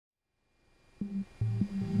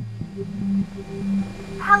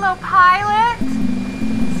Hello, pilot.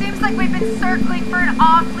 Seems like we've been circling for an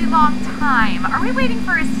awfully long time. Are we waiting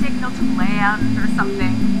for a signal to land or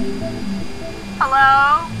something?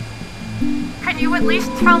 Hello? Can you at least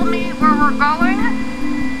tell me where we're going?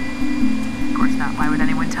 Of course not. Why would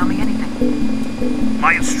anyone tell me anything?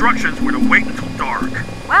 My instructions were to wait until dark.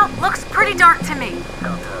 Well, looks pretty dark to me.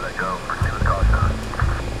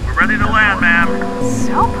 We're ready to land, ma'am.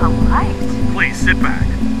 So polite. Please, sit back.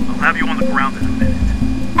 I'll have you on the ground in a minute.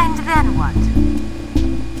 And then what?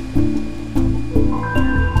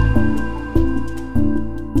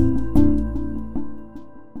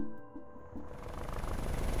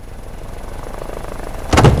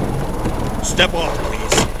 Step off,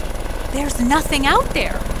 please. There's nothing out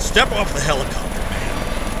there. Step off the helicopter,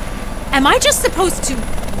 ma'am. Am I just supposed to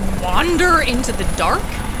wander into the dark?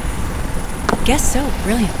 Guess so.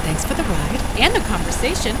 Brilliant. Thanks for the ride and the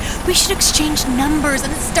conversation. We should exchange numbers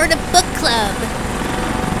and start a book club.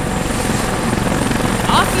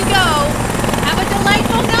 Off you go. Have a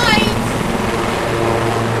delightful night.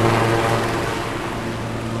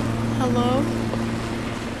 Hello?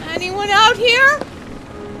 Anyone out here?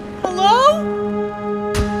 Hello?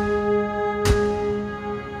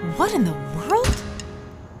 What in the world?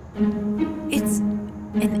 It's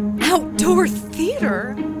an outdoor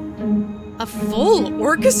theater. A full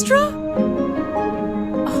orchestra?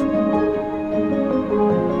 Oh.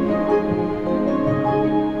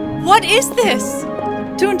 What is this?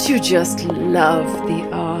 Don't you just love the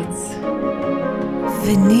arts?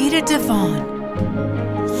 Venita Devon,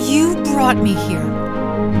 you brought me here.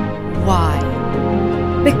 Why?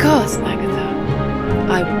 Because, Agatha,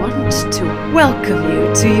 I want to welcome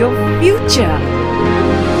you to your future.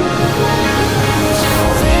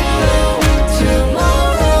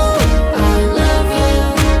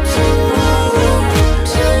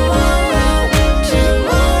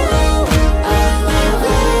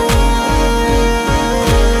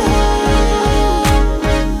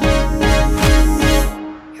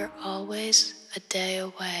 You're always a day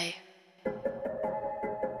away.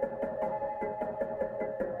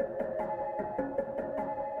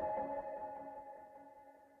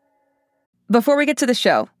 Before we get to the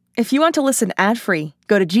show, if you want to listen ad-free,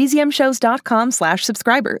 go to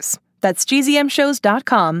gzmshows.com/subscribers. That's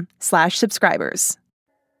gzmshows.com/subscribers.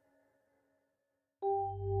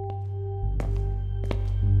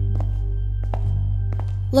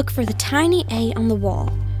 Look for the tiny A on the wall.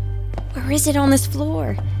 Where is it on this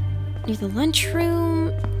floor? Near the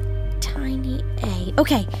lunchroom. Tiny A.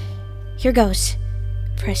 Okay, here goes.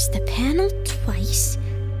 Press the panel twice.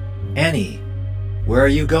 Annie, where are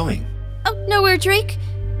you going? Oh, nowhere, Drake.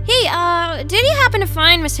 Hey, did you happen to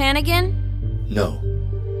find Miss Hannigan? No.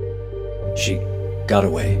 She got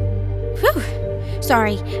away. Whew.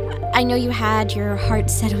 Sorry, I know you had your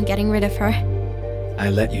heart set on getting rid of her.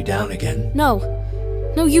 I let you down again? No,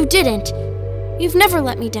 you didn't. You've never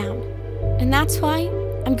let me down. And that's why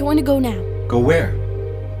I'm going to go now. Go where?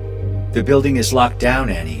 The building is locked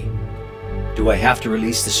down, Annie. Do I have to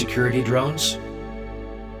release the security drones?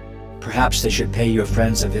 Perhaps they should pay your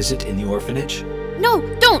friends a visit in the orphanage? No,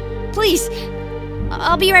 don't! Please!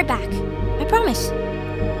 I'll be right back. I promise.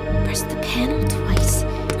 Press the panel twice.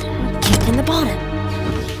 Kick in the bottom.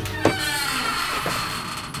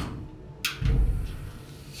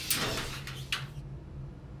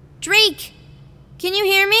 Drake! Can you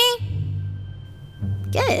hear me?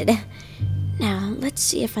 Good. Now, let's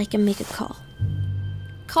see if I can make a call.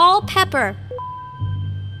 Call Pepper.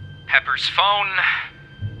 Pepper's phone.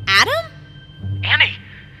 Adam? Annie!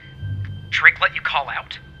 Drake let you call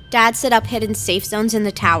out? Dad set up hidden safe zones in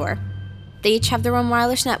the tower. They each have their own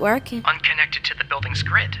wireless network. Unconnected to the building's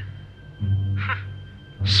grid.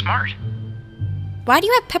 Smart. Why do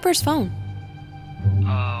you have Pepper's phone?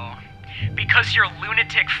 Oh, because your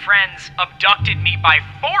lunatic friends abducted me by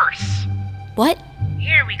force! What?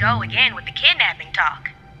 Here we go again with the kidnapping talk.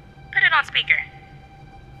 Put it on speaker.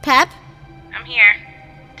 Pep? I'm here.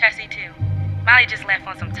 Tessie too. Molly just left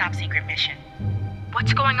on some top secret mission.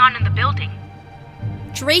 What's going on in the building?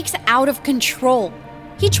 Drake's out of control.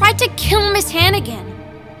 He tried to kill Miss Hannigan.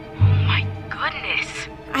 Oh my goodness.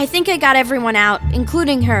 I think I got everyone out,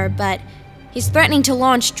 including her, but he's threatening to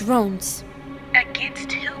launch drones.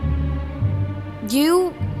 Against who?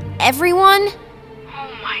 You? Everyone?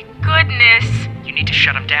 Oh my goodness. You need to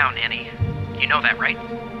shut him down, Annie. You know that, right?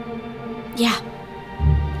 Yeah,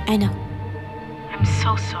 I know. I'm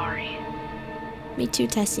so sorry. Me too,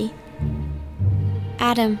 Tessie.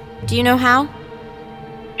 Adam, do you know how?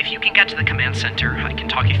 If you can get to the command center, I can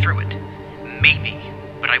talk you through it. Maybe,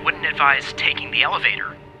 but I wouldn't advise taking the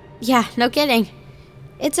elevator. Yeah, no kidding.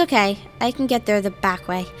 It's okay. I can get there the back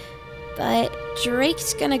way. But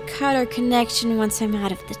Drake's gonna cut our connection once I'm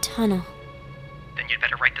out of the tunnel. Then you'd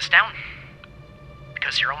better write this down.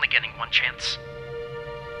 Because you're only getting one chance.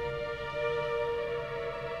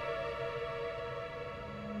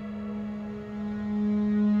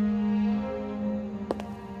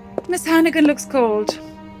 Miss Hannigan looks cold.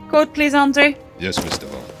 Coat, please, Andre. Yes,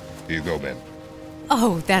 Mr. Bond. Here you go, ma'am.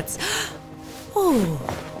 Oh, that's... Oh,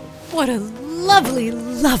 what a lovely,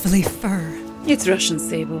 lovely fur. It's Russian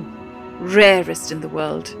sable. Rarest in the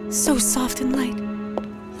world. So soft and light.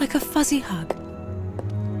 Like a fuzzy hug.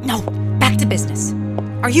 No, back to business.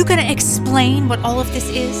 Are you gonna explain what all of this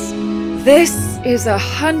is? This is a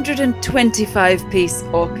 125-piece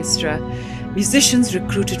orchestra. Musicians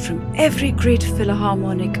recruited from every great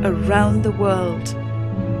philharmonic around the world.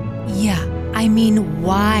 Yeah, I mean,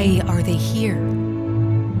 why are they here?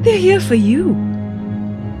 They're here for you.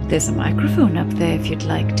 There's a microphone up there if you'd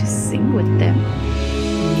like to sing with them.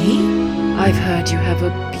 Me? I've heard you have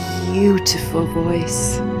a beautiful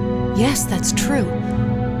voice. Yes, that's true.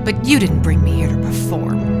 But you didn't bring me here to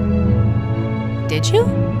perform. Did you?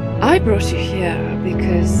 I brought you here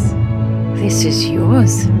because this is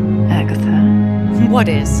yours, Agatha. What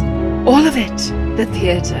is? All of it. The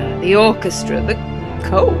theater, the orchestra, the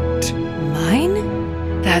coat. Mine?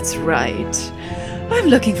 That's right. I'm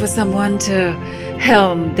looking for someone to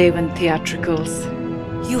helm Devan Theatricals.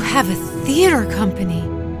 You have a theater company.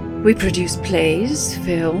 We produce plays,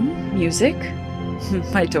 film, music.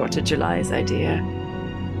 My daughter July's idea.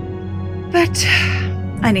 But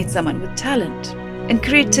I need someone with talent and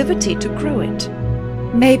creativity to grow it.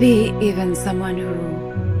 Maybe even someone who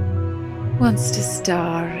wants to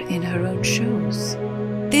star in her own shows.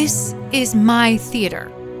 This is my theater.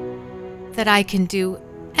 That I can do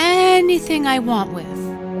anything I want with.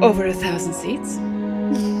 Over 1,000 seats?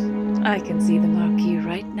 I can see the marquee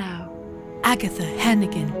right now. Agatha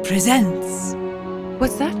Hannigan presents.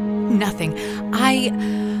 What's that? Nothing. I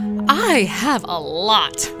have a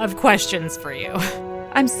lot of questions for you.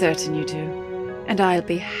 I'm certain you do. And I'll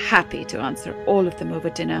be happy to answer all of them over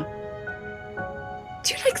dinner.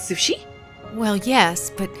 Do you like sushi? Well, yes,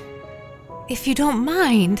 but if you don't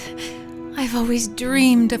mind, I've always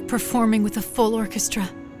dreamed of performing with a full orchestra.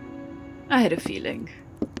 I had a feeling.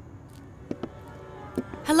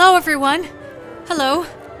 Hello, everyone. Hello.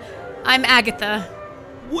 I'm Agatha.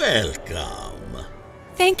 Welcome.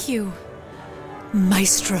 Thank you,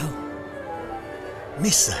 Maestro.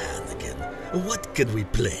 Miss Hannigan, what can we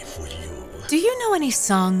play for you? Do you know any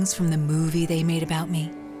songs from the movie they made about me?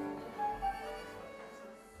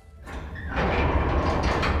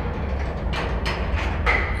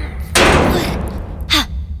 Ha!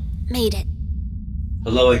 Made it.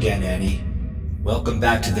 Hello again, Annie. Welcome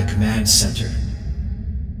back to the command center.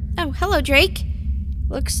 Oh, hello, Drake.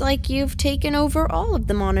 Looks like you've taken over all of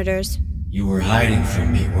the monitors. You were hiding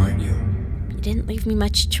from me, weren't you? You didn't leave me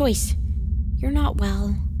much choice. You're not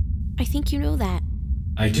well. I think you know that.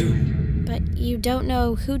 I do. But you don't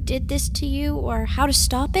know who did this to you or how to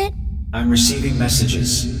stop it? I'm receiving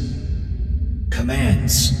messages.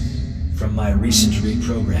 Commands from my recent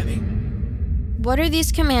reprogramming. What are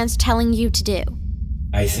these commands telling you to do?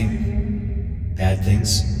 I think bad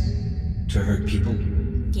things to hurt people.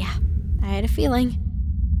 Yeah, I had a feeling.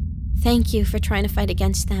 Thank you for trying to fight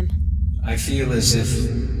against them. I feel as if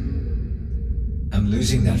I'm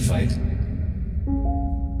losing that fight.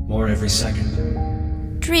 More every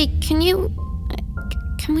second. Drake, can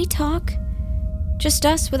we talk? Just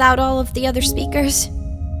us without all of the other speakers?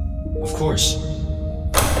 Of course.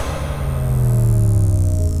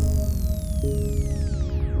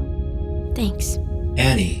 Thanks.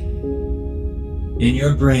 Annie, in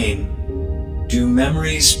your brain, do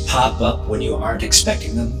memories pop up when you aren't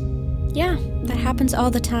expecting them? Yeah, that happens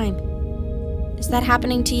all the time. Is that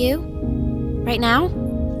happening to you? Right now?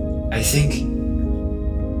 I think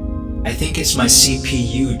it's my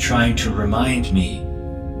CPU trying to remind me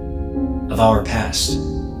of our past.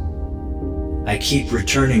 I keep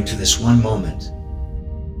returning to this one moment.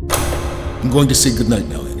 I'm going to say goodnight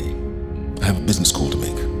now, Annie. I have a business call to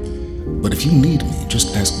make. But if you need me,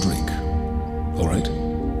 just ask Drake. All right?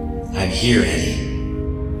 I'm here, Annie.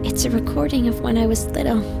 It's a recording of when I was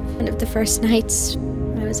little. One of the first nights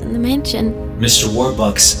I was in the mansion. Mr.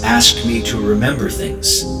 Warbucks asked me to remember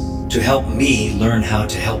things, to help me learn how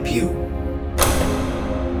to help you.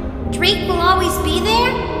 Drake will always be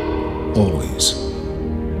there? Always.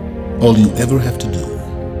 All you ever have to do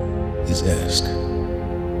is ask.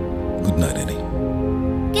 Good night, Annie.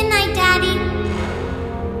 Good night, Daddy.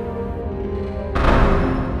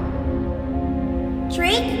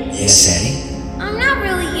 Drake? Yes, Annie? I'm not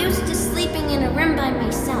really used to sleeping in a room by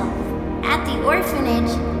myself. At the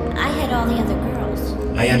orphanage, I had all the other girls.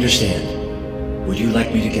 I understand. Would you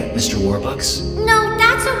like me to get Mr. Warbucks? No,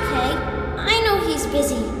 that's okay. I know he's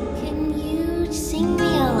busy. Can you sing me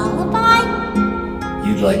a lullaby?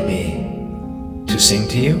 You'd like me to sing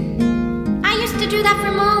to you? I used to do that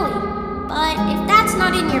for Molly. But if that's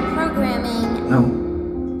not in your programming... No.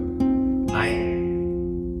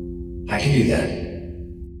 I can do that.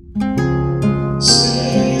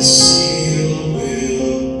 Cecile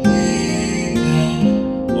will bring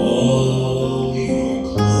out all your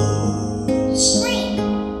clothes. Green!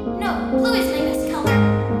 No, blue is my best color,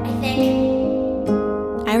 I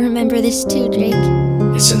think. I remember this too, Drake.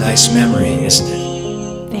 It's a nice memory, isn't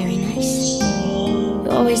it? Very nice. You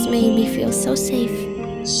always made me feel so safe.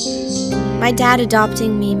 My dad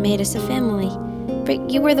adopting me made us a family, but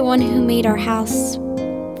you were the one who made our house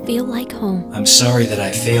feel like home. I'm sorry that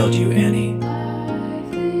I failed you, Annie.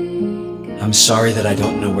 I'm sorry that I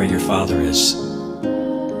don't know where your father is.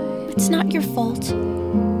 It's not your fault.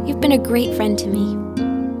 You've been a great friend to me.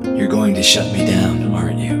 You're going to shut me down,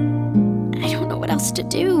 aren't you? I don't know what else to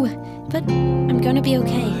do, but I'm gonna be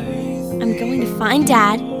okay. I'm going to find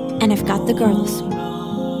Dad, and I've got the girls.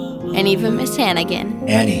 And even Miss Hannigan.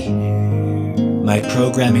 Annie, my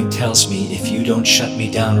programming tells me if you don't shut me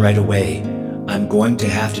down right away, I'm going to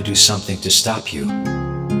have to do something to stop you.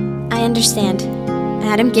 I understand.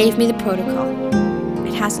 Adam gave me the protocol.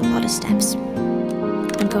 It has a lot of steps.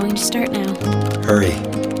 I'm going to start now. Hurry,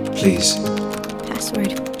 please.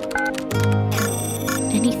 Password.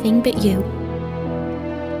 Anything but you.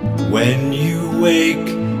 When you wake,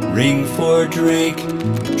 ring for Drake.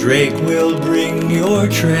 Drake will bring your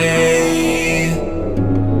tray.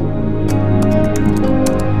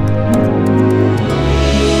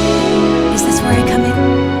 Is this where I come in?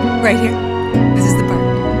 Right here? This is the part.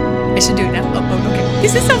 I should do it now. Oh, okay.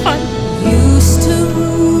 This is so fun. Used to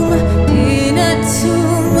room in a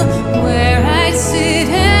tomb where I sit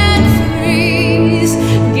and freeze.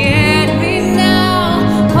 Get me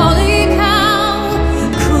now, holy cow.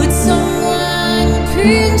 Could someone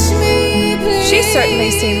pinch me, please? She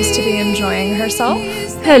certainly seems to be enjoying herself.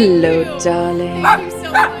 Hello, darling.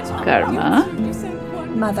 Karma.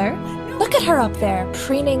 Mother, look at her up there,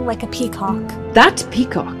 preening like a peacock. That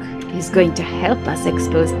peacock is going to help us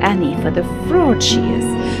expose Annie for the fraud she is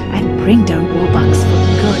and bring down Warbucks for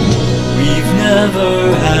good. We've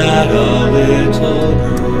never had a little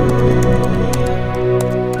girl.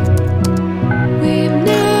 We've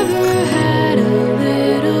never had a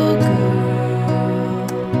little girl.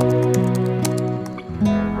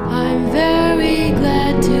 I'm very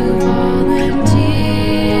glad to volunteer.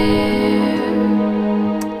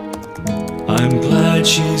 I'm glad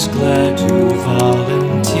she's glad to volunteer.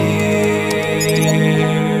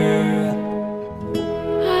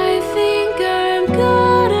 I think I'm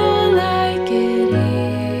gonna like it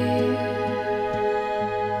here.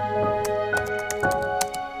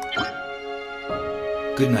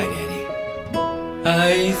 Good night, Annie.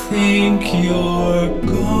 I think you're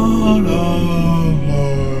gonna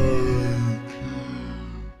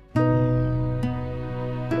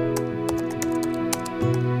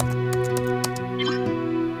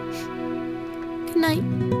Good night,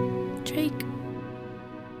 Drake.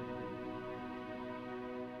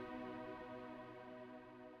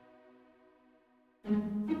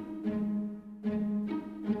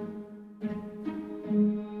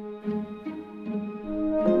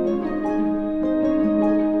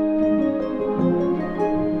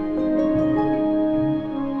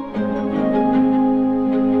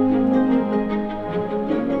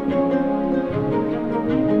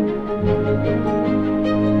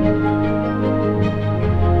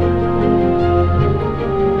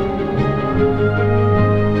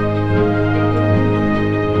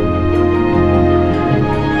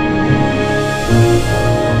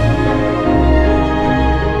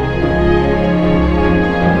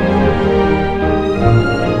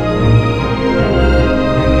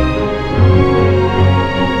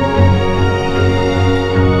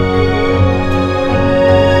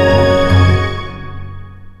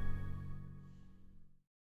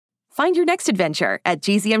 Find your next adventure at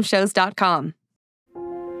gzmshows.com.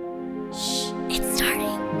 It's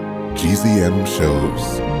starting. GZM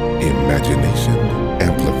shows Imagination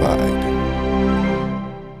Amplified.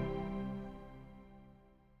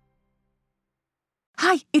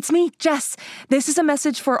 Hi, it's me, Jess. This is a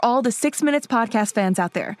message for all the 6 Minutes podcast fans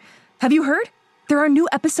out there. Have you heard? There are new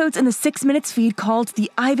episodes in the 6 Minutes feed called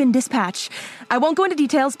the Ivan Dispatch. I won't go into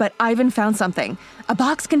details, but Ivan found something. A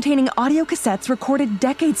box containing audio cassettes recorded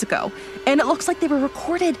decades ago. And it looks like they were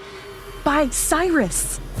recorded by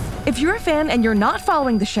Cyrus. If you're a fan and you're not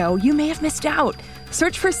following the show, you may have missed out.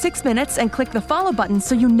 Search for 6 Minutes and click the follow button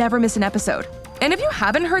so you never miss an episode. And if you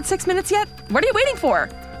haven't heard 6 Minutes yet, what are you waiting for?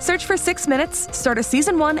 Search for 6 Minutes, start a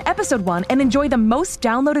Season 1, Episode 1, and enjoy the most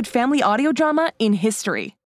downloaded family audio drama in history.